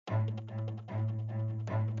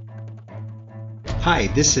Hi,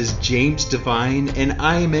 this is James Devine, and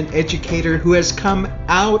I am an educator who has come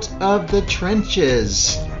out of the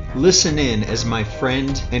trenches. Listen in as my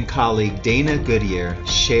friend and colleague Dana Goodyear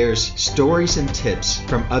shares stories and tips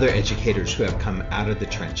from other educators who have come out of the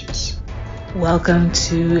trenches. Welcome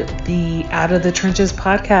to the Out of the Trenches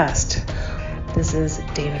podcast. This is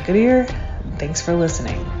Dana Goodyear. Thanks for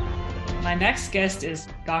listening. My next guest is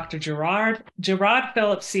Dr. Jerod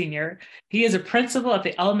Phillips Sr. He is a principal at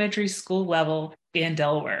the elementary school level in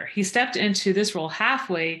Delaware. He stepped into this role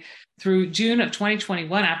halfway through June of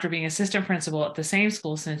 2021 after being assistant principal at the same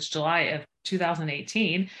school since July of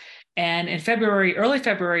 2018. And in early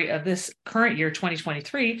February of this current year,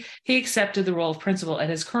 2023, he accepted the role of principal at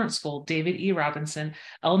his current school, David E. Robinson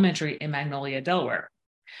Elementary in Magnolia, Delaware.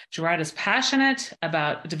 Jerod is passionate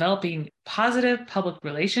about developing positive public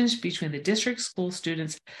relations between the district, school,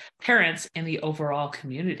 students, parents, and the overall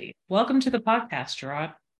community. Welcome to the podcast,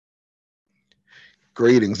 Jerod.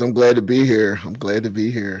 Greetings. I'm glad to be here.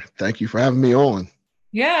 Thank you for having me on.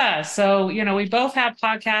 Yeah. So, we both have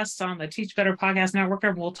podcasts on the Teach Better Podcast Network,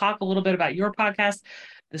 and we'll talk a little bit about your podcast,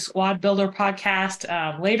 the Squad Builder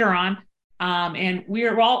podcast, later on. And we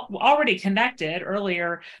are all already connected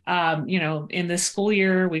earlier, in this school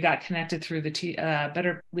year. We got connected through the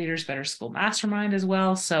Better Leaders, Better School Mastermind as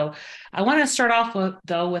well. So I want to start off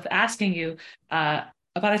with asking you about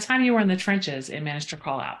a time you were in the trenches and managed to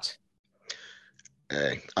crawl out.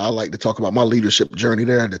 Hey, I like to talk about my leadership journey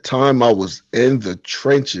there. At the time I was in the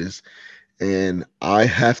trenches, and I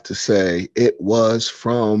have to say it was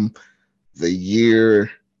from the year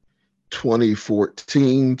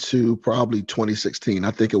 2014 to probably 2016.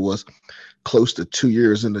 I think it was close to 2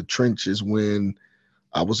 years in the trenches when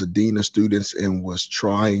I was a dean of students and was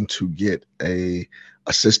trying to get a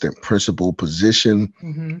assistant principal position.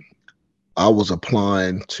 Mm-hmm. I was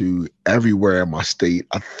applying to everywhere in my state.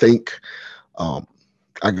 I think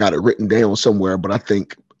I got it written down somewhere, but I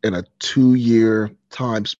think in a 2-year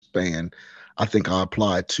time span, I think I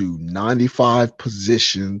applied to 95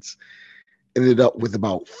 positions, ended up with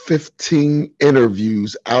about 15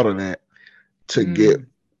 interviews out of that to get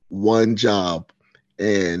one job.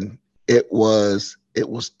 And it was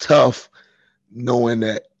tough knowing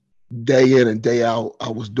that day in and day out, I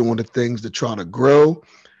was doing the things to try to grow.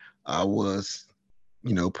 I was,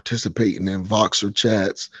 participating in Voxer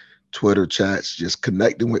chats, Twitter chats, just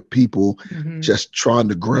connecting with people, just trying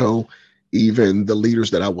to grow. Even the leaders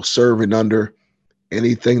that I was serving under,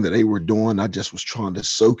 anything that they were doing, I just was trying to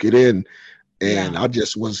soak it in. And I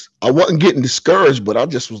wasn't getting discouraged, but I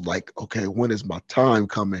just was like, okay, when is my time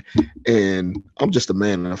coming? And I'm just a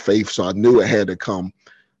man of faith, so I knew it had to come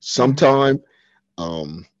sometime.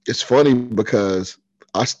 It's funny because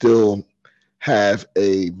I still have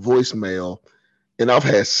a voicemail, and I've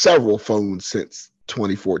had several phones since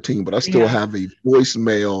 2014, but I still have a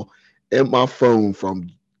voicemail in my phone from,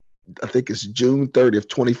 I think it's June 30th,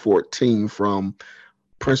 2014, from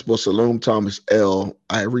Principal Salome Thomas L.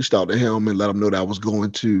 I reached out to him and let him know that I was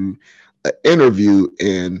going to an interview,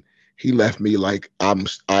 and he left me like, I'm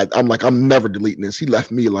never deleting this. He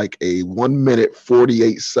left me like a 1 minute,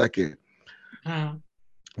 48 second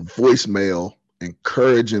voicemail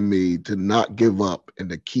encouraging me to not give up and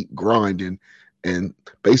to keep grinding, and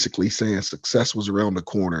basically saying success was around the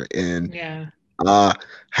corner. And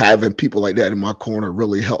having people like that in my corner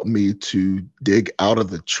really helped me to dig out of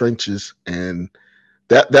the trenches. And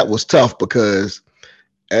that was tough because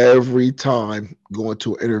every time going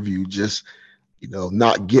to an interview, just,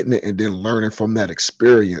 not getting it and then learning from that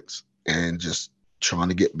experience and just trying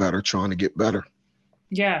to get better.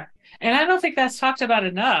 Yeah. And I don't think that's talked about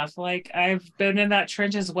enough. Like, I've been in that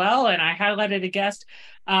trench as well. And I highlighted a guest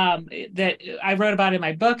that I wrote about in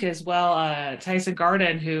my book as well, Tyson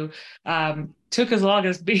Garden, who took as long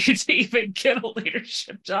as me to even get a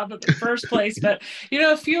leadership job in the first place. But,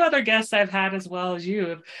 a few other guests I've had as well as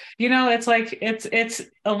you, it's like, it's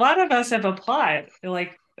a lot of us have applied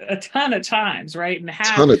like a ton of times, right? And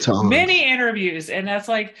have many interviews. And that's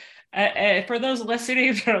like, for those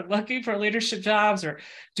listening that are looking for leadership jobs or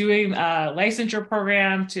doing a licensure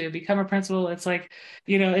program to become a principal, it's like,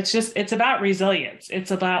 it's about resilience.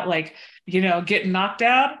 It's about like, getting knocked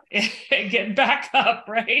out and getting back up,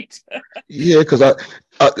 right? Yeah, because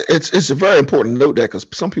it's a very important note that, because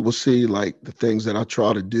some people see like the things that I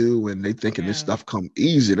try to do and they thinking this stuff come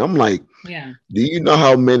easy. And I'm like, do you know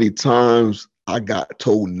how many times I got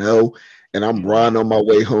told no? And I'm riding on my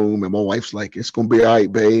way home, and my wife's like, it's going to be all right,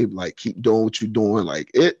 babe. Like, keep doing what you're doing. Like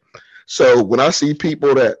it. So when I see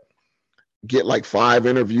people that get like 5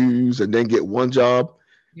 interviews and then get one job,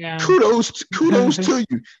 kudos to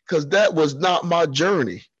you, because that was not my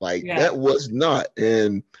journey. Like that was not.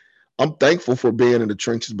 And I'm thankful for being in the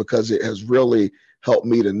trenches because it has really helped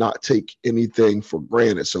me to not take anything for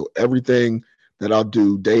granted. So everything that I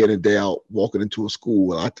do day in and day out, walking into a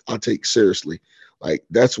school, I take seriously. Like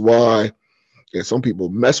that's why, and some people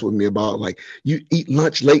mess with me about like you eat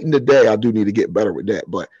lunch late in the day. I do need to get better with that.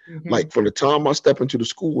 But Mm-hmm. like from the time I step into the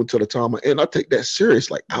school until the time I end, I take that serious.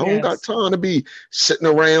 Like I don't got Yes. time to be sitting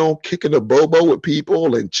around kicking the bobo with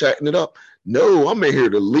people and chatting it up. No, I'm in here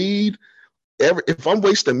to lead. If I'm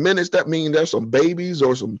wasting minutes, that means there's some babies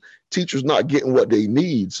or some teachers not getting what they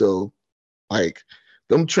need. So like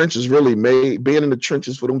them trenches really made being in the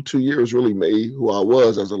trenches for them 2 years really made who I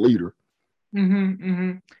was as a leader. Mm-hmm,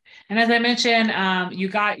 mm-hmm. And as I mentioned, you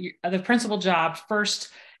got the principal job first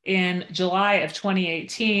in July of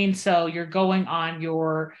 2018. So you're going on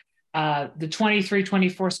your the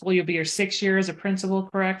 23-24 school. You'll be your 6 year as a principal,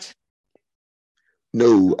 correct?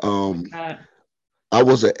 No, Uh, I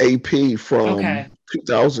was an AP from okay.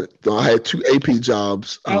 2000. No, I had two AP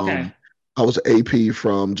jobs. Okay. I was an AP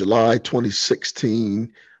from July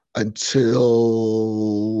 2016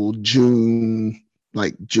 until June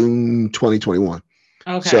 2021.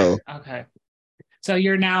 Okay. So Okay. So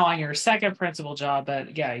you're now on your second principal job,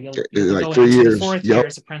 but yeah, you'll be like going three into the years. fourth year Yep.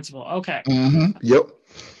 as a principal. Okay. Yep.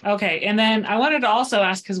 Okay, and then I wanted to also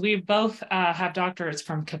ask because we both have doctorates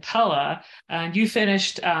from Capella, and you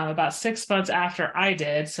finished about 6 months after I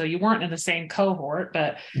did, so you weren't in the same cohort,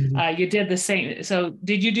 but Mhm. you did the same. So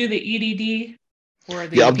did you do the EDD or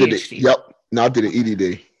Yeah, I the did it. PhD? Yep. Now I did an Okay.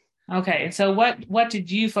 EDD. Okay, and so what did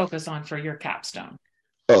you focus on for your capstone?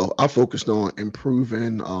 Oh, I focused on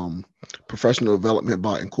improving professional development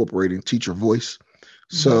by incorporating teacher voice.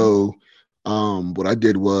 Mm-hmm. So, what I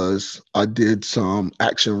did was I did some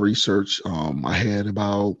action research. I had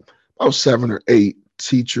about 7 or 8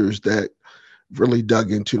 teachers that really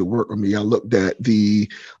dug into the work with me. I looked at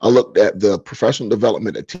the professional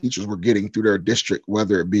development that teachers were getting through their district,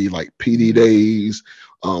 whether it be like PD Mm-hmm. days,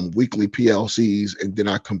 weekly PLCs, and then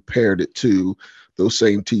I compared it to those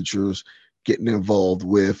same teachers getting involved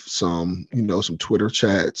with some Twitter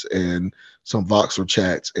chats and some Voxer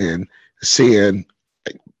chats and seeing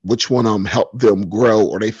which one of them helped them grow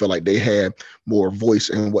or they feel like they had more voice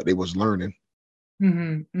in what they was learning.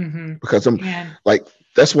 Mm-hmm. Mm-hmm. Because I'm And like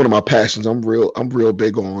that's one of my passions. I'm real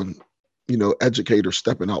big on educators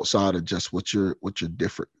stepping outside of just what your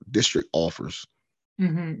different district offers.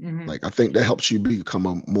 mm-hmm. Mm-hmm. Like I think that helps you become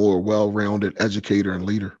a more well-rounded educator and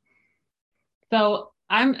leader. So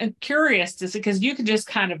I'm curious to see because you can just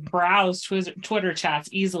kind of browse Twitter chats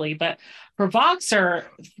easily, but for Voxer,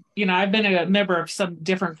 I've been a member of some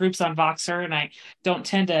different groups on Voxer, and I don't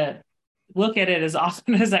tend to look at it as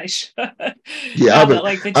often as I should. Yeah, I Now haven't that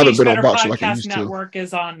like the I haven't Teach been on Better Voxer like I podcast used to. network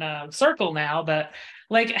is on Circle now, but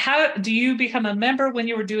like, how do you become a member when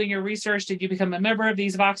you were doing your research? Did you become a member of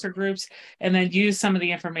these Voxer groups and then use some of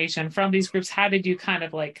the information from these groups? How did you kind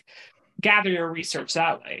of like gather your research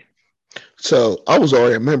that way? So I was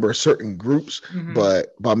already a member of certain groups, Mm-hmm.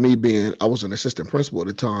 but I was an assistant principal at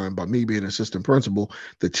the time. By me being assistant principal,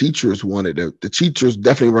 the teachers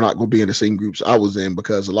definitely were not going to be in the same groups I was in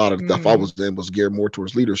because a lot of the stuff I Mm-hmm. was in was geared more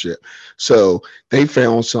towards leadership. So they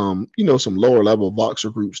found some lower level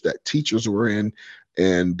Voxer groups that teachers were in,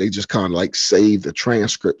 and they just kind of like saved the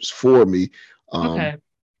transcripts for me, um, Okay.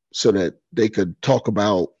 so that they could talk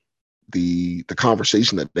about the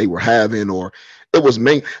conversation that they were having, or it was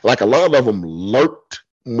main like a lot of them lurked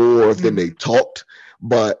more than they Mm-hmm. talked,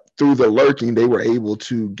 but through the lurking they were able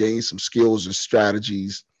to gain some skills and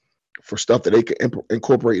strategies for stuff that they could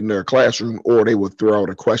incorporate in their classroom, or they would throw out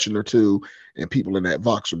a question or two and people in that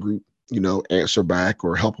Voxer group answer back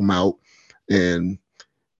or help them out, and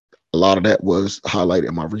a lot of that was highlighted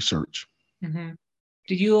in my research. Mm-hmm.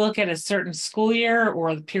 Did you look at a certain school year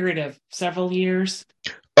or the period of several years?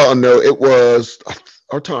 Oh no, it was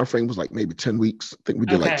our time frame was like maybe 10 weeks. I think we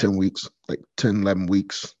did like Okay. 10 weeks, like 10, 11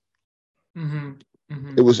 weeks. Mm-hmm.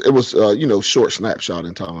 Mm-hmm. It was short snapshot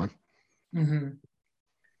in time. Mm-hmm.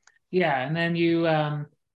 Yeah. And then you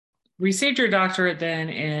received your doctorate then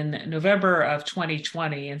in November of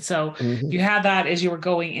 2020. And so Hmm. you had that as you were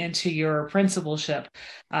going into your principalship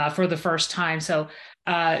for the first time. So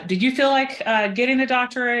did you feel like getting a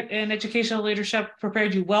doctorate in educational leadership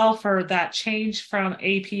prepared you well for that change from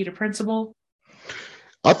AP to principal?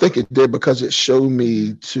 I think it did because it showed Mm-hmm.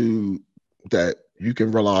 me to that you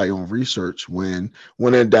can rely on research when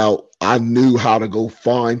in doubt. I knew how to go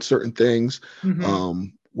find certain things, Mm-hmm.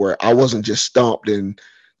 where I wasn't just stomped and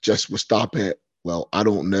just would stop at, well, I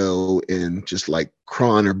don't know, and just like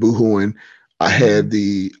crying or boohooing.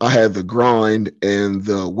 Mm-hmm. I had the grind and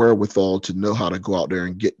the wherewithal to know how to go out there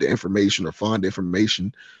and get the information or find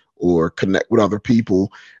information or connect with other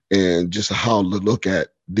people, and just how to look at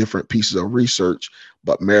different pieces of research,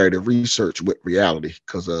 but marry the research with reality.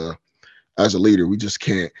 Because as a leader, you just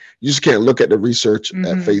can't look at the research at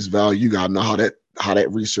Mm-hmm. face value. You gotta know how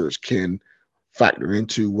that research can factor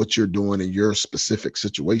into what you're doing in your specific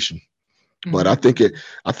situation. But Mm-hmm.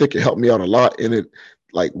 I think it helped me out a lot. And it,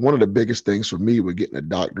 like, one of the biggest things for me with getting a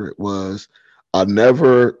doctorate was I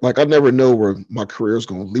never know where my career is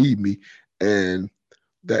going to lead me, and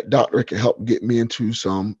that doctorate can help get me into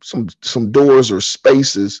some doors or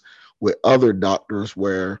spaces with other doctors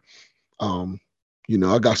where, um,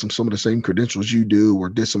 I got some of the same credentials you do, or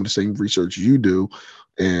did some of the same research you do.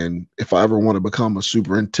 And if I ever want to become a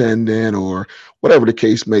superintendent or whatever the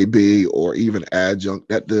case may be, or even adjunct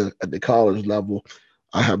at the college level,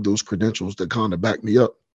 I have those credentials that kind of back me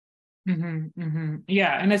up. Mm-hmm, mm-hmm.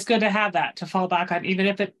 Yeah, and it's good to have that to fall back on, even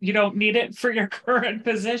if you don't need it for your current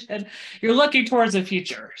position. You're looking towards the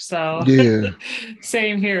future, so Yeah.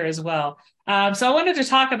 same here as well. So I wanted to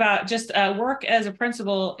talk about just work as a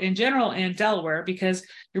principal in general in Delaware, because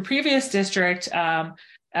your previous district,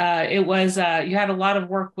 it was you had a lot of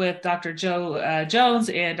work with Dr. Joe Jones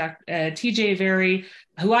and TJ Very,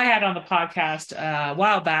 who I had on the podcast a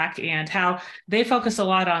while back, and how they focus a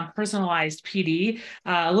lot on personalized PD,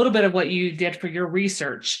 a little bit of what you did for your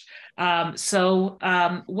research. What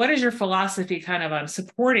is your philosophy kind of on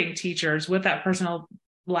supporting teachers with that personalized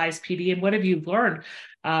PD, and what have you learned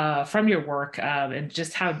from your work, and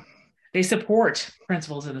just how they support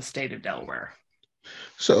principals in the state of Delaware?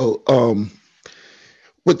 So,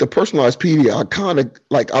 with the personalized PD, I kind of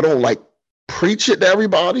like, I don't like preach it to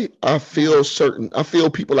everybody. I feel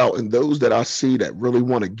people out, and those that I see that really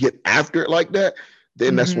want to get after it like that,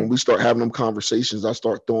 then that's when Mm-hmm. we start having them conversations. I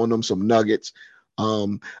start throwing them some nuggets.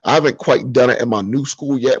 I haven't quite done it in my new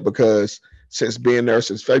school yet, because since being there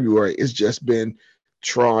since February, it's just been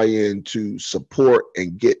trying to support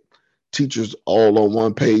and get teachers all on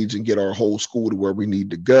one page and get our whole school to where we need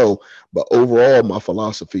to go. But overall, my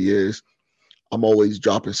philosophy is I'm always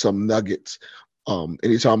dropping some nuggets.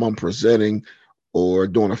 Anytime I'm presenting or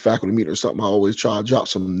doing a faculty meeting or something, I always try to drop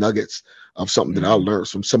some nuggets of something that I Mm-hmm. learned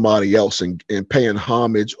from somebody else, and paying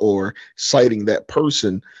homage or citing that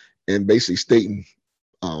person, and basically stating,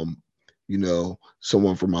 um,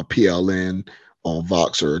 someone from my PLN on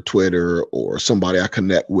Vox or Twitter, or somebody I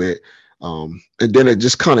connect with. And then it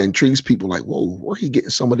just kind of intrigues people, like, whoa, where he getting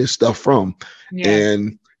some of this stuff from? Yeah.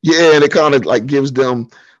 And yeah, and it kind of like gives them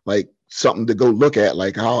like something to go look at.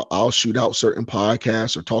 Like, I'll shoot out certain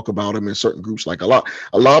podcasts or talk about them in certain groups. Like, a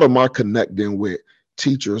lot of my connecting with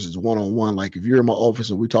teachers is one-on-one. Like, if you're in my office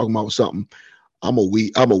and we're talking about something, I'm a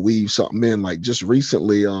weave something in. Like, just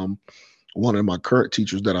recently, one of my current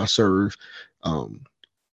teachers that I serve, um,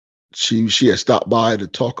 she had stopped by to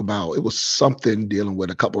talk about, it was something dealing with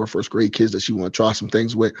a couple of first grade kids that she wanted to try some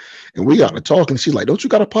things with. And we got to talking. She's like, "Don't you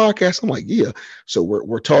got a podcast?" I'm like, "Yeah." So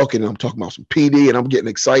we're talking, and I'm talking about some PD, and I'm getting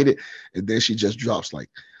excited. And then she just drops like,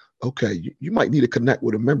 "Okay, you might need to connect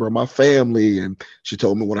with a member of my family." And she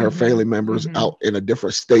told me one of her family Mm-hmm. members Mm-hmm. out in a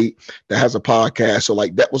different state that has a podcast. So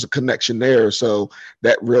like, that was a connection there. So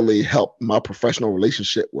that really helped my professional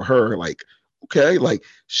relationship with her. Like, okay,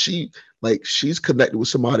 she's connected with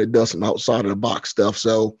somebody that does some outside of the box stuff.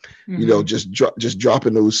 So, Mm-hmm. just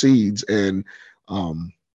dropping those seeds.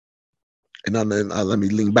 Um and then let me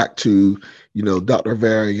lean back to, Dr.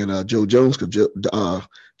 Vary and Joe Jones, because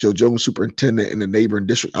Joe Jones superintendent in the neighboring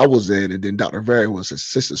district I was in, and then Dr. Vary was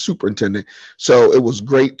assistant superintendent. So it was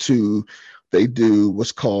great to, they do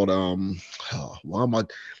what's called, oh, why am I,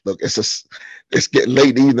 look, it's getting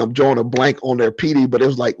late evening. I'm drawing a blank on their PD, but it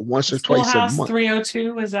was like once or twice a Schoolhouse month.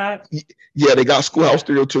 302, is that? Yeah, they got Schoolhouse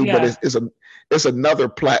Yeah. 302, but Yeah. it's another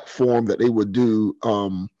platform that they would do,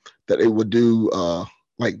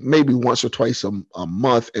 like maybe once or twice a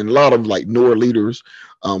month. And a lot of like newer leaders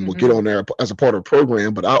will get Mm-hmm. on there as a part of the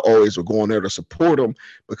program, but I always will go on there to support them,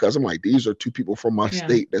 because I'm like, these are two people from my Yeah.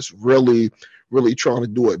 state that's really really trying to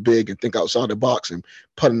do it big and think outside the box, and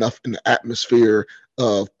put enough in the atmosphere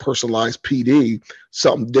of personalized PD,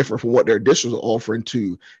 something different from what their districts are offering,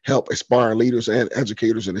 to help aspiring leaders and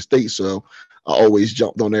educators in the state. So I always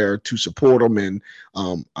jumped on there to support them. And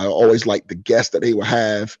I always liked the guests that they would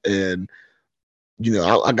have. And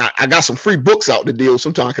I got some free books out the deal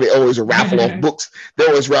sometimes, because they always raffle off books. They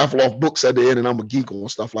always raffle off books at the end, and I'm a geek on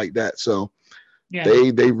stuff like that. So Yeah.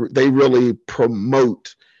 they really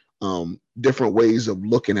promote different ways of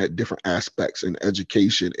looking at different aspects in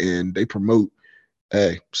education, and they promote,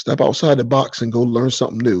 hey, step outside the box and go learn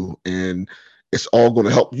something new, and it's all going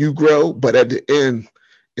to help you grow. But at the end,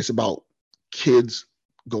 it's about kids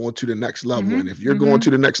going to the next level. And if you're going Mm-hmm. to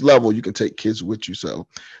the next level, you can take kids with you. So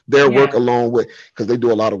their work Yeah. along with, because they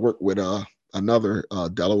do a lot of work with another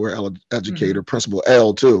Delaware Mm-hmm. educator, Principal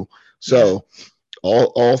L too. Yeah. So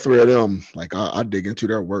all three of them, like I dig into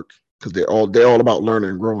their work because they're all about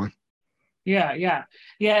learning and growing. Yeah, yeah,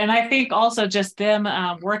 yeah. And I think also just them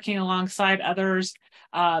working alongside others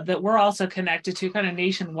that we're also connected to kind of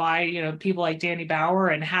nationwide, people like Danny Bauer,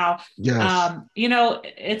 and how, Yes.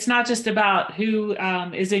 it's not just about who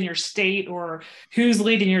is in your state or who's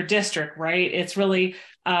leading your district, right? It's really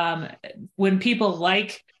um, when people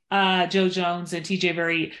like Joe Jones and TJ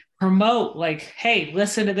Very promote, like, hey,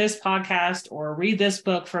 listen to this podcast or read this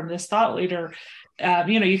book from this thought leader.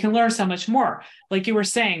 You can learn so much more. Like you were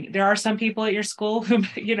saying, there are some people at your school who,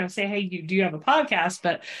 say, hey, do you have a podcast?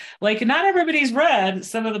 But like not everybody's read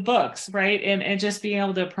some of the books, right? And just being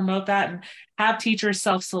able to promote that and have teachers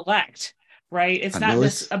self-select, right? It's I not know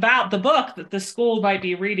just about the book that the school might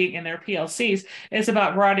be reading in their PLCs. It's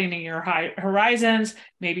about broadening your horizons,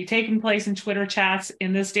 maybe taking place in Twitter chats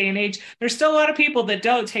in this day and age. There's still a lot of people that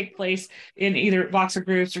don't take place in either Voxer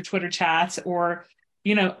groups or Twitter chats, or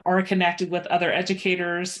are connected with other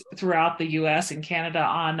educators throughout the US and Canada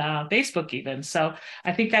on Facebook even. So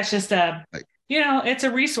I think that's just like it's a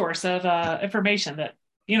resource of information that,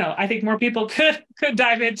 I think more people could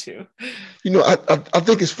dive into. I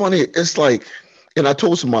think it's funny. It's like, and I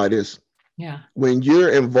told somebody this, Yeah. when you're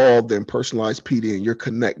involved in personalized PD and you're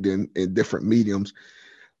connecting in different mediums,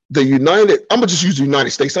 I'm gonna just use the United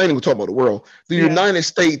States. I ain't even talking about the world. The Yeah. United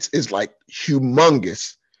States is like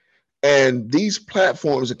humongous. And these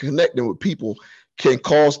platforms and connecting with people can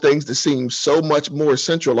cause things to seem so much more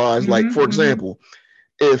centralized. Like, for example,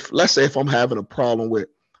 let's say if I'm having a problem with,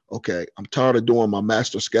 okay, I'm tired of doing my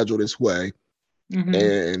master schedule this way,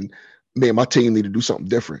 and me and my team need to do something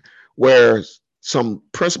different. Whereas some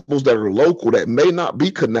principals that are local that may not be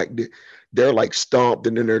connected, they're like stumped,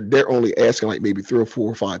 and then they're only asking like maybe 3 or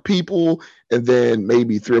 4 or 5 people, and then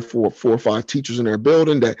maybe 3 or 4 or 5 teachers in their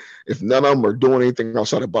building that if none of them are doing anything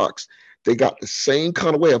outside the box, they got the same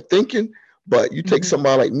kind of way of thinking. But you take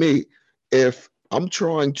somebody like me, if I'm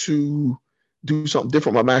trying to do something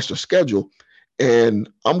different with my master schedule, and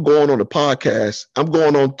I'm going on a podcast, I'm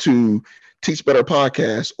going on to Teach Better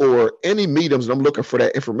podcast or any mediums, and I'm looking for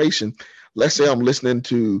that information. Let's say I'm listening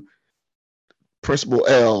to Principal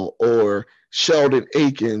L or Sheldon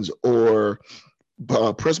Akins or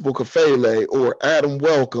Principal Kafele or Adam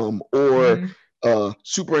Welcome or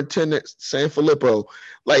Superintendent Sanfilippo.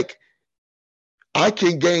 Like, I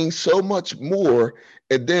can gain so much more.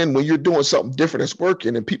 And then when you're doing something different that's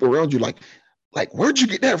working and people around you like, where'd you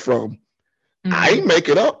get that from? I ain't make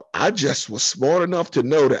it up. I just was smart enough to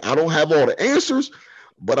know that I don't have all the answers,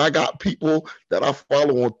 but I got people that I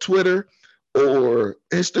follow on Twitter or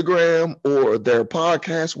Instagram or their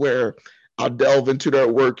podcasts where I delve into their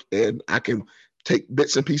work and I can take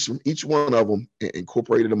bits and pieces from each one of them and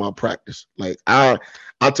incorporate it in my practice. Like I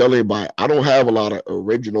tell everybody, I don't have a lot of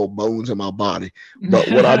original bones in my body, but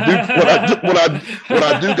what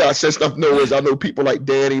I do got sense enough to know is I know people like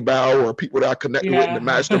Danny Bauer or people that I connected with in the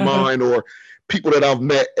mastermind or people that I've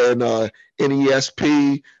met in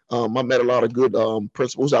NESP. I met a lot of good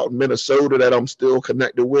principals out in Minnesota that I'm still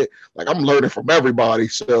connected with. Like, I'm learning from everybody.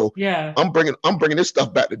 So I'm bringing this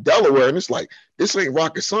stuff back to Delaware, and it's like, this ain't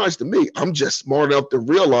rocket science to me. I'm just smart enough to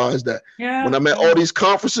realize that when I'm at all these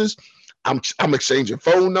conferences, I'm exchanging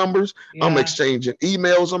phone numbers, I'm exchanging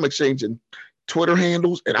emails, I'm exchanging Twitter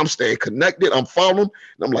handles, and I'm staying connected. I'm following them,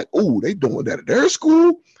 and I'm like, oh, they doing that at their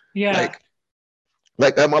school.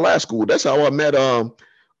 Like at my last school, that's how I met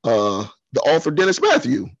the author Dennis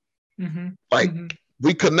Matthew. Like,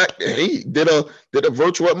 we connected. He did a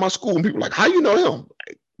virtual at my school, and people were like, how you know him?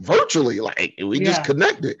 Like, virtually, like we just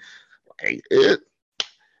connected. Like,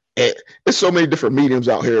 it's so many different mediums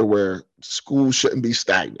out here where schools shouldn't be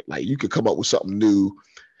stagnant. Like, you could come up with something new.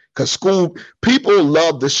 Because school people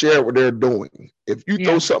love to share what they're doing. If you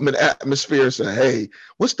throw something in the atmosphere and say, hey,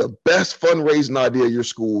 what's the best fundraising idea your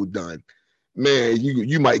school done? Man,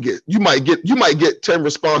 you might get 10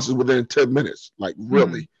 responses within 10 minutes. Like,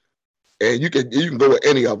 really. And you can go with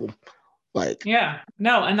any of them. Like,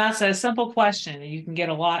 no, and that's a simple question. You can get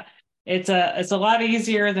a lot. It's a lot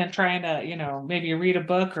easier than trying to, maybe read a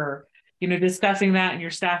book or, discussing that in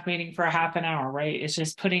your staff meeting for a half an hour, right? It's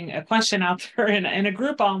just putting a question out there in a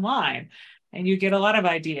group online and you get a lot of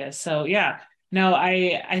ideas. So no,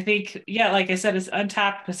 I think, like I said, it's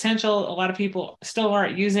untapped potential. A lot of people still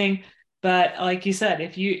aren't using, but like you said,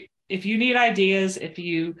 if you need ideas, if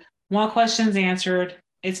you want questions answered,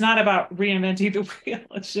 it's not about reinventing the wheel.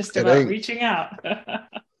 It's just about reaching out.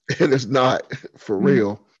 It is not, for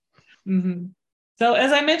real. So,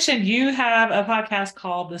 as I mentioned, you have a podcast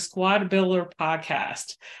called the Squad Builder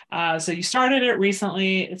Podcast. So, you started it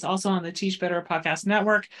recently. It's also on the Teach Better Podcast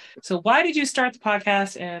Network. So, why did you start the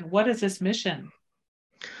podcast and what is its mission?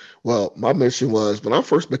 Well, my mission was when I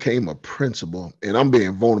first became a principal, and I'm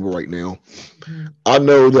being vulnerable right now. Mm-hmm. I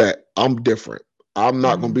know that I'm different. I'm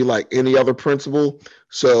not going Mm-hmm. to be like any other principal.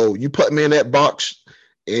 So you put me in that box,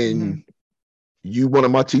 Mm-hmm. and you one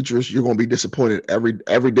of my teachers, you're going to be disappointed every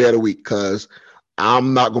day of the week because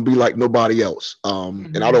I'm not going to be like nobody else. And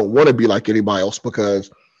I Mm-hmm. don't want to be like anybody else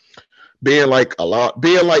because being like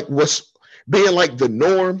the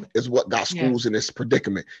norm is what got Yeah. schools in this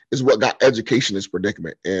predicament, is what got education in this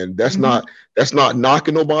predicament. And that's Mm-hmm. not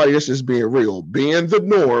knocking nobody, that's just being real. Being the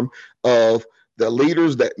norm of the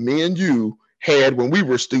leaders that me and you had when we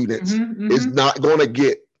were students Mm-hmm. is Mm-hmm. not going to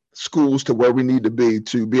get schools to where we need to be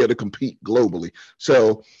able to compete globally.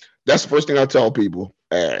 So that's the first thing I tell people.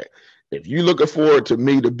 If you're looking forward to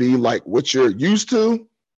me to be like what you're used to,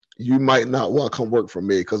 you might not want to come work for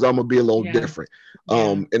me because I'm gonna be a little Yeah. different.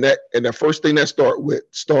 Yeah. And the first thing that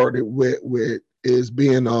started with is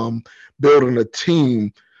being building a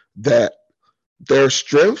team that their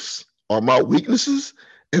strengths are my weaknesses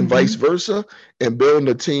and vice Mm-hmm. versa, and building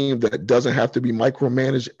a team that doesn't have to be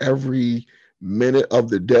micromanaged every minute of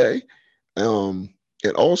the day. And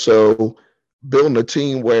also building a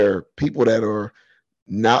team where people that are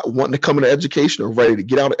not wanting to come into education or ready to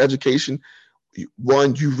get out of education,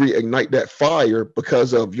 one, you reignite that fire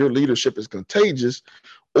because of your leadership is contagious,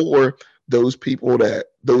 or those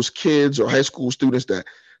kids or high school students that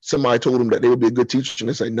somebody told them that they would be a good teacher and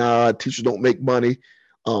they say, nah, teachers don't make money.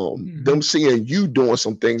 Mm-hmm. Them seeing you doing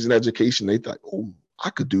some things in education, they thought, oh, I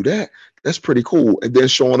could do that. That's pretty cool. And then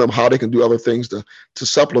showing them how they can do other things to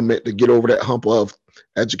supplement to get over that hump of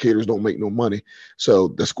educators don't make no money. So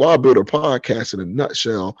the Squad Builder podcast in a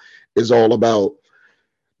nutshell is all about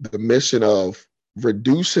the mission of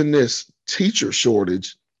reducing this teacher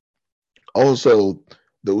shortage. Also,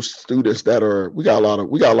 those students that are we got a lot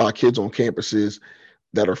of kids on campuses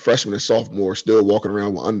that are freshmen and sophomores still walking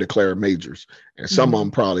around with undeclared majors, and some of Mm-hmm.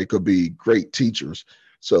 them probably could be great teachers.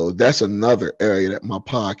 So that's another area that my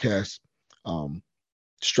podcast um,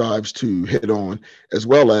 strives to hit on, as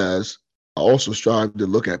well as I also strive to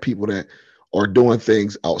look at people that are doing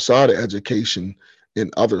things outside of education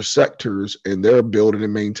in other sectors, and they're building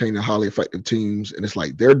and maintaining highly effective teams. And it's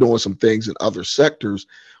like they're doing some things in other sectors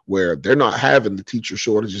where they're not having the teacher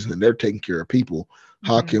shortages and they're taking care of people.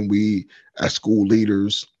 How Mm-hmm. can we, as school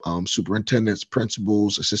leaders, superintendents,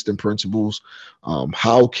 principals, assistant principals,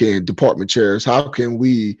 how can department chairs, how can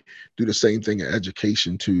we do the same thing in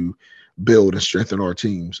education to build and strengthen our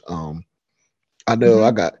teams? I know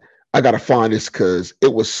Mm-hmm. I got to find this because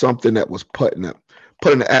it was something that was put in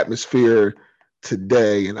the atmosphere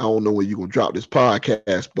today, and I don't know when you're gonna drop this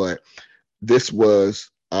podcast, but this was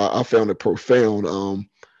I found it profound.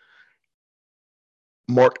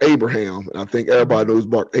 Mark Abraham, and I think everybody Mm-hmm. knows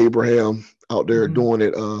Mark Abraham out there Mm-hmm. doing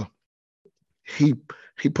it. He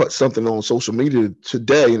he put something on social media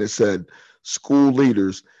today, and it said, "School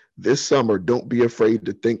leaders, this summer, don't be afraid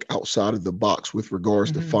to think outside of the box with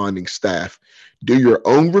regards to Mm-hmm. finding staff. Do your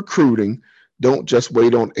own recruiting. Don't just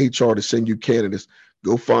wait on HR to send you candidates.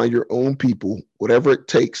 Go find your own people, whatever it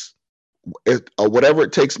takes. Whatever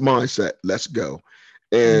it takes mindset. Let's go."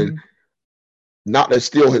 And Mm-hmm. not to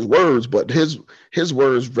steal his words, but his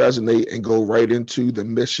words resonate and go right into the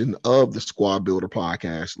mission of the Squad Builder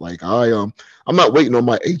podcast. Like I'm not waiting on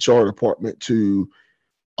my HR department to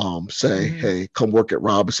say, Mm-hmm. hey, come work at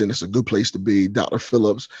Robinson. It's a good place to be. Dr.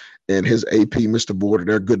 Phillips and his AP, Mr. Border,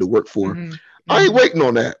 they're good to work for. Mm-hmm. I ain't Mm-hmm. waiting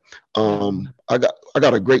on that. No. I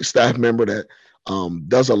got a great staff member that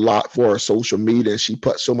does a lot for our social media. She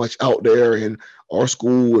puts so much out there, and our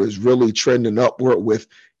school is really trending upward with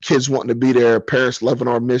kids wanting to be there, parents loving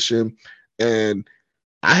our mission. And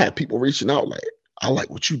I had people reaching out like, I like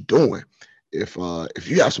what you're doing. If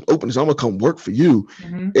you have some openings, I'm gonna come work for you.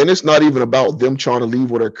 Mm-hmm. And it's not even about them trying to leave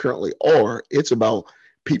where they currently are. It's about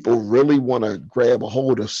people really want to grab a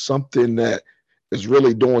hold of something that is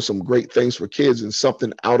really doing some great things for kids and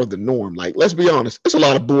something out of the norm. Like, let's be honest, there's a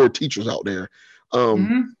lot of bored teachers out there. Um,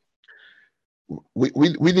 Mm-hmm.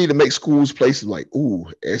 we need to make schools places like, ooh,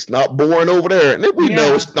 it's not boring over there. And then we know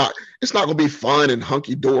Yeah. it's not gonna be fun and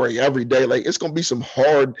hunky dory every day. Like it's gonna be some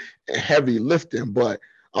hard and heavy lifting, but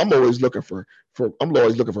I'm always looking for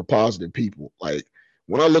positive people. Like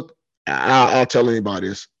when I look, I'll tell anybody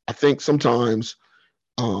this. I think sometimes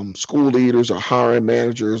school leaders or hiring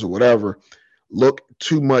managers or whatever look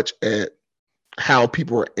too much at how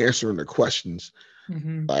people are answering the questions.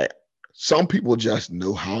 Mm-hmm. Like some people just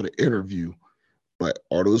know how to interview. but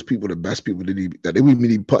are those people the best people that we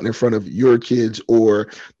need putting in front of your kids,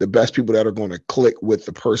 or the best people that are going to click with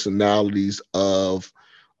the personalities of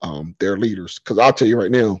their leaders? Because I'll tell you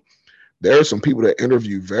right now, there are some people that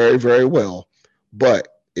interview very, very well,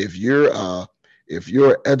 but if you're an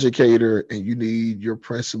educator and you need your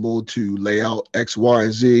principal to lay out X, Y,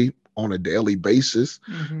 and Z on a daily basis,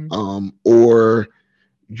 or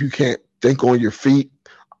you can't think on your feet,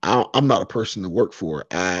 I'm not a person to work for.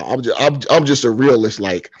 I'm just a realist,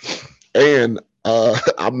 like, and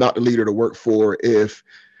I'm not the leader to work for if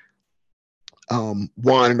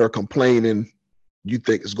whining or complaining you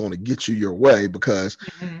think is going to get you your way. Because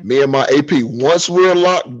me and my AP, once we're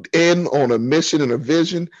locked in on a mission and a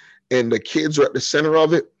vision, and the kids are at the center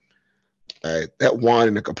of it, that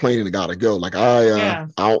whining and complaining got to go. Like I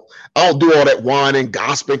don't do all that whining,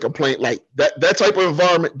 gossiping, complaint, like that type of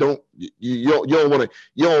environment. You don't want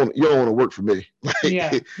to work for me.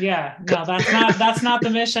 Like, no, that's not the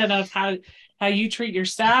mission of how you treat your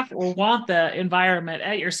staff or want the environment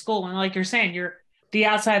at your school. And like you're saying, you're the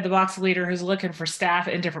outside the box leader who's looking for staff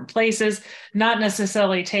in different places, not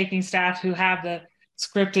necessarily taking staff who have the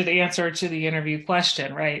scripted answer to the interview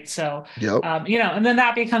question, right? So, yep. And then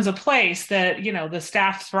that becomes a place that, the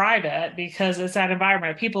staff thrive at, because it's that environment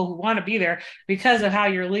of people who want to be there because of how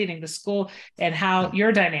you're leading the school and how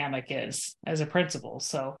your dynamic is as a principal.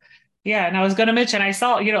 So, yeah, and I was going to mention, I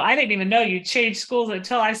saw, I didn't even know you changed schools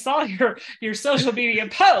until I saw your social media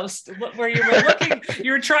post where you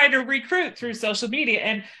were trying to recruit through social media.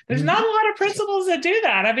 And there's not a lot of principals that do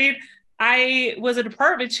that. I mean, I was a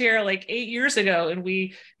department chair like 8 years ago, and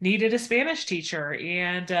we needed a Spanish teacher.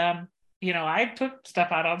 And, I put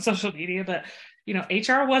stuff out on social media, but,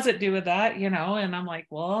 HR wasn't doing that, and I'm like,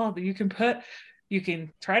 well, you can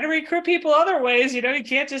try to recruit people other ways. You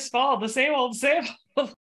can't just follow the same old.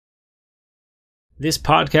 This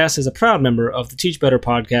podcast is a proud member of the Teach Better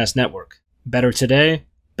Podcast Network. Better today,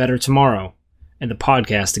 better tomorrow, and the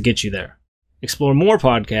podcast to get you there. Explore more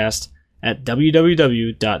podcasts at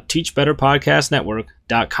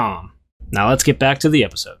www.teachbetterpodcastnetwork.com. Now let's get back to the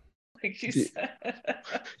episode. Like you said.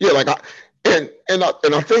 Yeah, like I think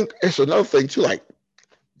it's another thing too. Like,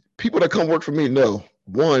 people that come work for me know,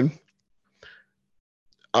 one,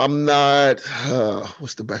 I'm not.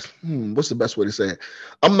 What's the best way to say it?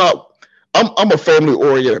 I'm a family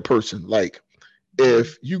oriented person. Like,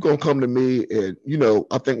 if you gonna come to me and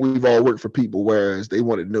I think we've all worked for people whereas they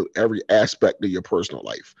want to know every aspect of your personal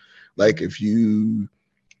life. Like if you're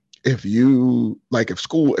supposed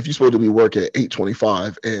to be working at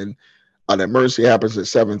 8:25 and an emergency happens at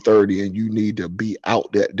 7:30 and you need to be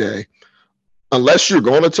out that day, unless you're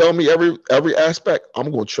going to tell me every aspect,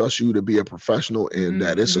 I'm going to trust you to be a professional and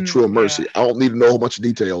that it's a true emergency. I don't need to know a whole bunch of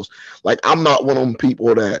details. Like, I'm not one of them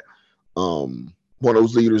people that one of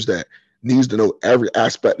those leaders that needs to know every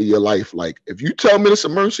aspect of your life. Like, if you tell me this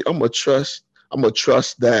emergency, I'm gonna trust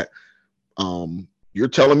that you're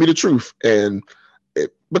telling me the truth. And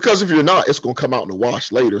because if you're not, it's gonna come out in the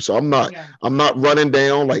wash later. So I'm not running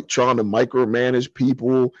down, like, trying to micromanage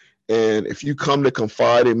people. And if you come to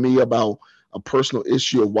confide in me about a personal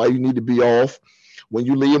issue of why you need to be off, when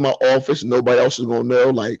you leave my office, nobody else is gonna know.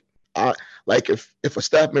 Like, if a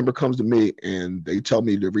staff member comes to me and they tell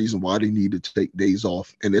me the reason why they need to take days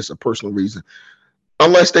off and it's a personal reason,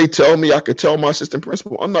 unless they tell me, I could tell my assistant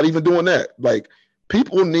principal. I'm not even doing that. Like,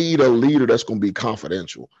 people need a leader that's going to be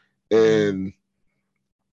confidential. And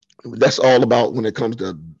that's all about when it comes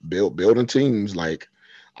to building teams. Like,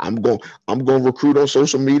 I'm going to recruit on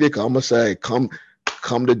social media. I'm going to say, come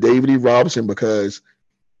to David E. Robinson, because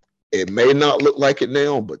it may not look like it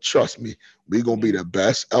now, but trust me, we're gonna be the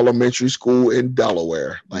best elementary school in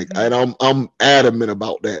Delaware. Like, and I'm adamant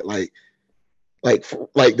about that. Like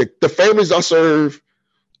the families I serve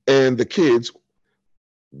and the kids.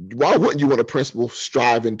 Why wouldn't you want a principal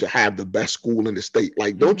striving to have the best school in the state?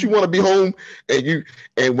 Like, don't you want to be home and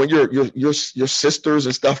when your sisters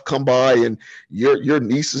and stuff come by and your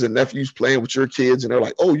nieces and nephews playing with your kids and they're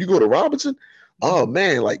like, oh, you go to Robinson? Oh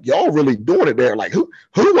man, like, y'all really doing it there. Like, who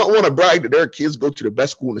wouldn't want to brag that their kids go to the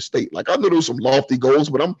best school in the state? Like, I know there's some lofty goals,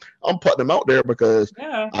 but I'm putting them out there because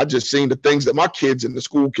I just seen the things that my kids in the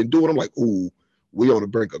school can do, and I'm like, ooh, we on the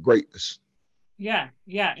brink of greatness. Yeah.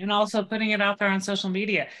 And also putting it out there on social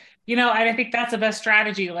media. I think that's the best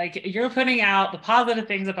strategy. Like, you're putting out the positive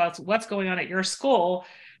things about what's going on at your school.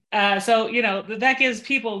 So that gives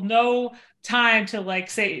people no time to, like,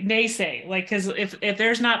 say naysay, like, because if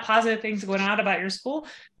there's not positive things going on about your school,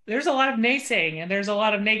 there's a lot of naysaying and there's a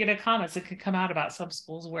lot of negative comments that could come out about some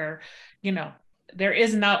schools where there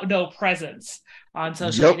is no presence on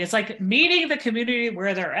social media. It's like meeting the community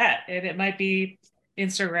where they're at, and it might be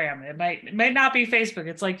Instagram. It might not be Facebook.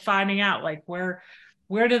 It's like finding out like where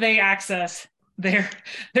do they access their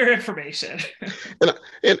information.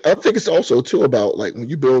 And I think it's also too about like when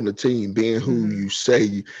you build a team, being who Mhm.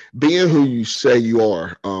 you say, you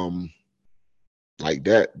are. Like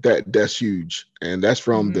that's huge, and that's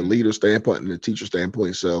from the Mhm. leader standpoint and the teacher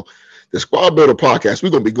standpoint. So the Squad Builder podcast,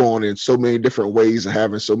 we're going to be going in so many different ways and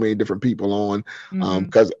having so many different people on, Mhm.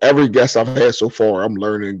 because every guest I've had so far, I'm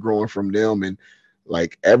learning and growing from them, and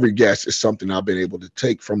like every guest is something I've been able to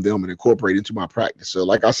take from them and incorporate into my practice. So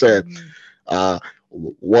like I said, Mhm.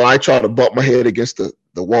 while I try to bump my head against the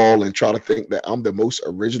wall and try to think that I'm the most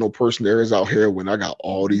original person there is out here, when I got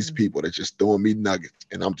all these Mhm. people that just throwing me nuggets,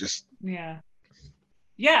 and I'm just Yeah.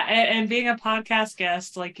 Yeah, and being a podcast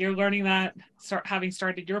guest, like you're learning that having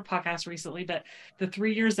started your podcast recently, but the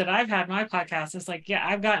 3 years that I've had my podcast is like, yeah,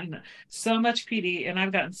 I've gotten so much PD and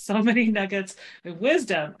I've gotten so many nuggets of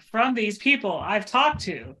wisdom from these people I've talked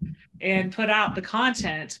to and put out the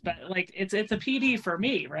content. But like it's a PD for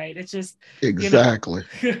me, right? It's just, you know. exactly.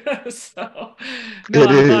 So no, It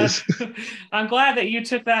I'm glad is. I'm glad that you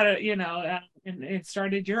took that, and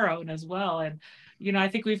started your own as well. And I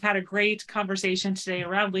think we've had a great conversation today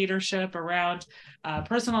around leadership, around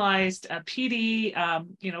personalized PD,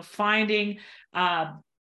 finding uh,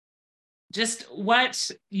 just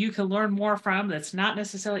what you can learn more from that's not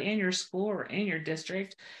necessarily in your school or in your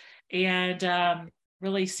district, and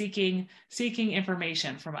really seeking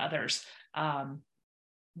information from others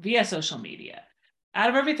via social media.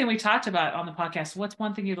 Out of everything we talked about on the podcast, what's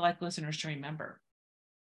one thing you'd like listeners to remember?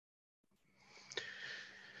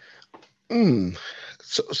 Mm,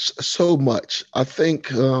 so much. I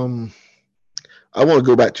think I want to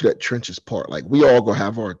go back to that trenches part. Like we all gonna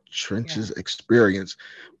have our Yeah. trenches experience,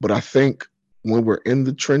 but I think when we're in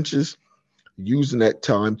the trenches, using that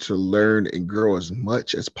time to learn and grow as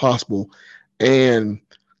much as possible, and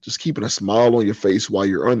just keeping a smile on your face while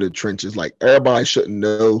you're under the trenches. Like everybody shouldn't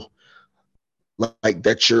know like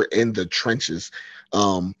that you're in the trenches.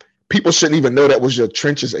 Um, People shouldn't even know that was your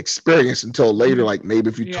trenches experience until later. Like maybe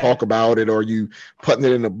if you Yeah. talk about it or you putting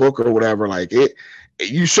it in a book or whatever, like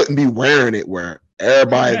you shouldn't be wearing it where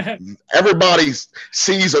everybody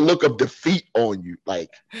sees a look of defeat on you.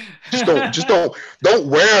 Like don't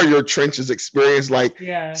wear your trenches experience. Like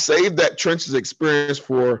Yeah. save that trenches experience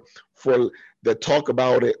for the talk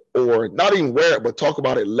about it, or not even wear it, but talk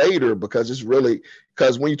about it later, because it's really,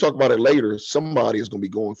 because when you talk about it later, somebody is going to be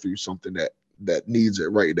going through something that needs it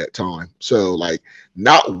right at that time. So like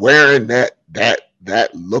not wearing that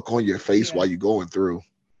look on your face Yeah. while you're going through,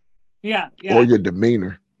 Yeah. or Yeah. your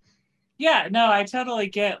demeanor. Yeah, no, I totally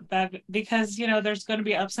get that because, there's going to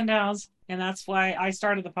be ups and downs. And that's why I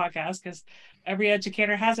started the podcast, because every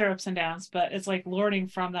educator has their ups and downs, but it's like learning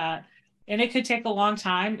from that. And it could take a long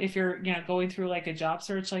time if you're, going through like a job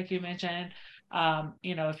search, like you mentioned.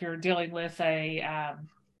 If you're dealing with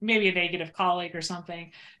maybe a negative colleague or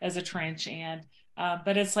something as a trench.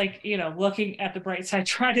 But it's like, looking at the bright side,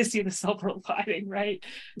 trying to see the silver lining, right?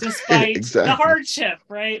 Despite the Exactly. hardship,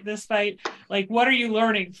 right? Despite, like, what are you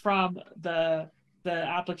learning from the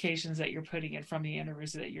applications that you're putting in, from the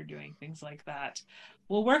interviews that you're doing, things like that.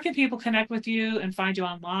 Well, where can people connect with you and find you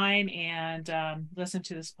online and listen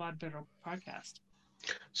to the Squad Builder podcast?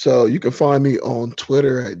 So you can find me on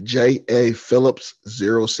Twitter at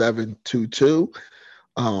JAPhillips0722.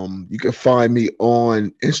 You can find me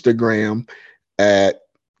on Instagram at,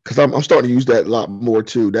 because I'm starting to use that a lot more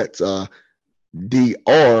too. That's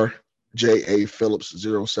DRJA Phillips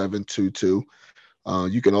 0722.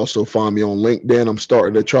 You can also find me on LinkedIn. I'm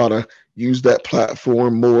starting to try to use that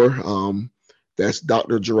platform more. That's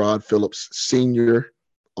Dr. Jerod Phillips Sr.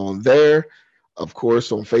 on there. Of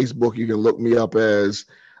course, on Facebook, you can look me up as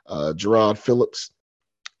Jerod Phillips,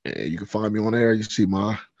 and you can find me on there.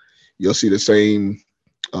 You'll see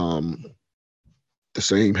um, the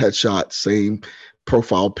same headshot, same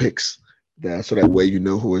profile pics. So that way you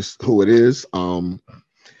know who it is.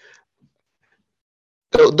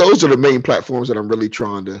 Those are the main platforms that I'm really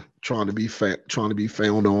trying to be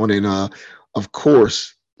found on, and of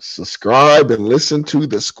course, subscribe and listen to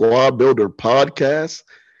the Squad Builder podcast.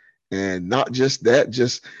 And not just that,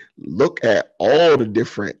 just look at all the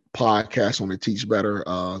different podcasts on the Teach Better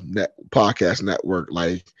podcast network.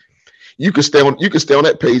 Like you can stay on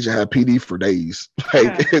that page and have PD for days. Like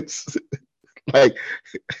Yeah. it's like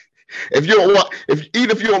if you don't want, if even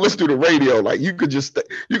if you don't listen to the radio, like you could just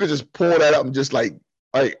pull that up and just like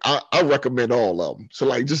I recommend all of them. So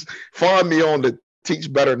like just find me on the Teach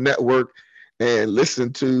Better network and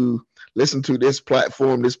listen to this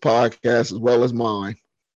platform, this podcast, as well as mine.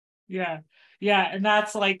 Yeah. Yeah. And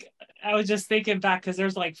that's like, I was just thinking back because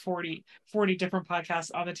there's like 40 different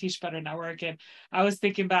podcasts on the Teach Better Network. And I was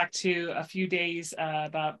thinking back to a few days,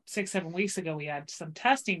 about 6-7 weeks ago, we had some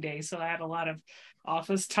testing days. So I had a lot of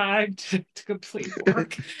office time to complete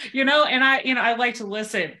work, and I like to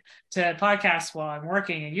listen to podcasts while I'm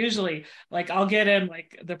working. And usually like I'll get in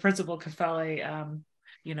like the Principal Cafele,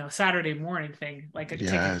 Saturday morning thing. Like it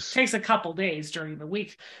Yes. takes a couple days during the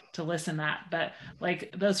week to listen to that. But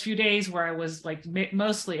like those few days where I was like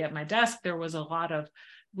mostly at my desk, there was a lot of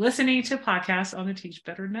listening to podcasts on the Teach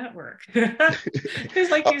Better Network.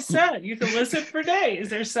 Because like you said, you can listen for days.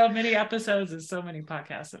 There's so many episodes and so many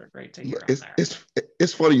podcasts that are great to hear on there.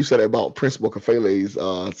 It's funny you said that about Principal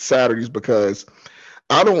Cafele's Saturdays, because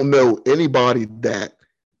I don't know anybody that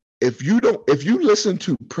if you listen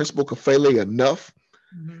to Principal Cafele enough,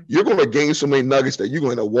 you're going to gain so many nuggets that you're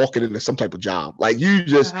going to walk it into some type of job. Like you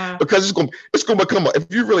just, because it's going to become, if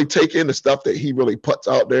you really take in the stuff that he really puts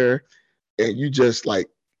out there, and you just like,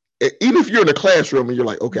 even if you're in the classroom and you're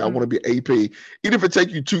like, okay, I want to be AP, even if it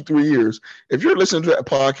takes you 2-3 years, if you're listening to that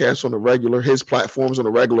podcast on the regular, his platforms on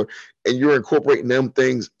the regular, and you're incorporating them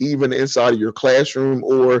things even inside of your classroom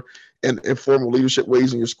or in informal leadership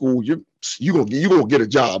ways in your school, you're gonna get a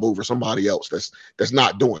job over somebody else that's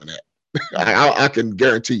not doing that. I can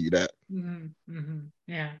guarantee you that.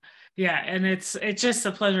 Yeah, and it's just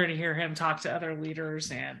a pleasure to hear him talk to other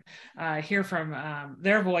leaders and hear from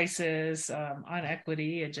their voices on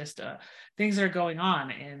equity and just things that are going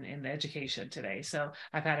on in the education today. So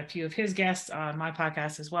I've had a few of his guests on my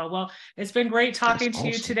podcast as well. Well, it's been great talking to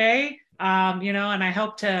you today. And I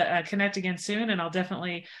hope to connect again soon. And I'll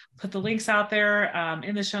definitely put the links out there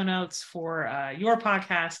in the show notes for your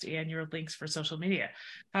podcast and your links for social media.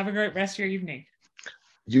 Have a great rest of your evening.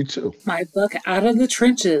 You too. My book, Out of the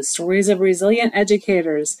Trenches, Stories of Resilient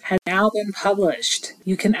Educators, has now been published.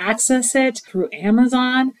 You can access it through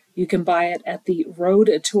Amazon. You can buy it at the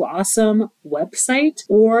Road to Awesome website,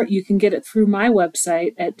 or you can get it through my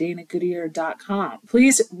website at danagoodyear.com.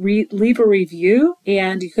 Please leave a review,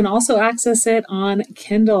 and you can also access it on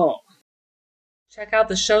Kindle. Check out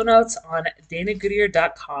the show notes on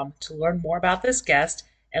danagoodyear.com to learn more about this guest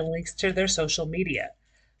and links to their social media.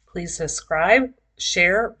 Please subscribe,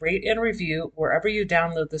 share, rate, and review wherever you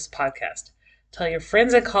download this podcast. Tell your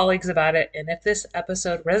friends and colleagues about it, and if this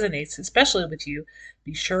episode resonates, especially with you,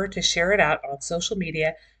 be sure to share it out on social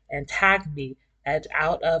media and tag me at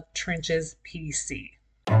Out of Trenches PC.